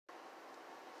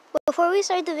Before we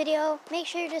start the video, make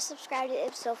sure to subscribe to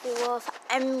If Sophie Wolf.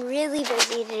 I'm really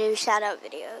busy to do shout-out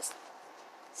videos.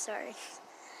 Sorry.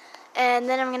 And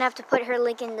then I'm going to have to put her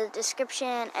link in the description,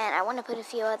 and I want to put a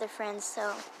few other friends,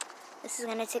 so this is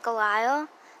going to take a while.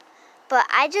 But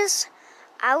I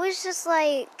was just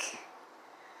like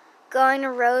going to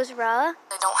Rose Ra.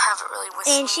 I don't have it really with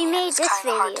me, and she made this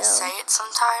video. Hard to say it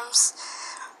sometimes.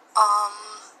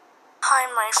 Hi,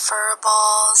 my fur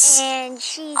balls. And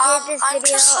she did this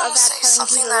video about telling people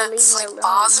to leave me alone.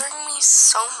 Bothering me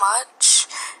so much,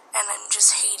 and I'm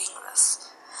just hating this.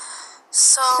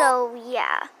 So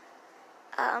yeah.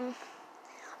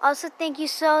 Also, thank you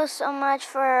so much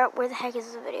for Where the Heck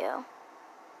Is the Video?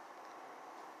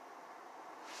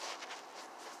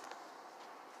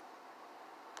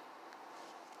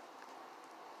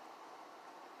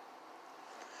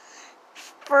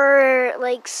 For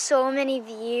like so many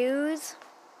views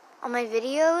on my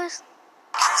videos.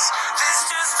 This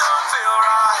just don't feel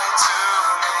right to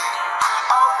me.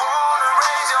 I wanna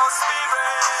raise your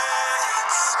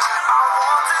spirits. I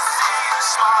want to see you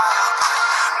smile.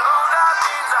 No, that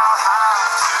means I'll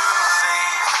have to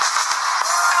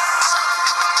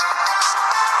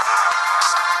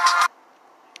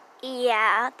leave.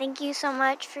 Yeah, thank you so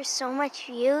much for so much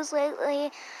views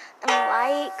lately and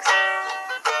likes.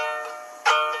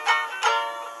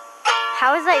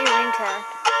 How is that your ringtone?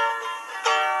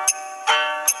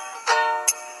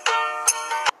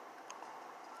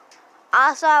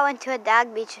 Also, I went to a dog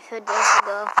beach a few days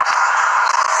ago.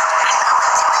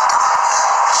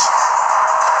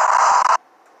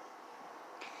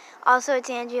 Also, it's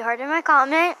Angie. Heart in my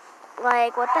comment.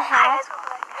 Like, what the heck? Hi guys, welcome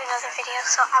back to another video.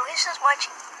 So I was just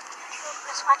watching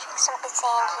some It's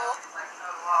Angie.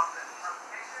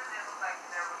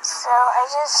 So I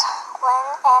just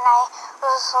went and I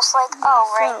was just like, oh,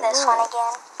 right, this one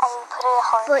again. I put it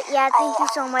hard. But yeah, thank you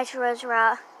so much, Rose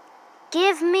Ra.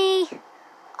 Give me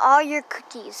all your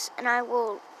cookies, and I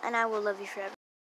will love you forever.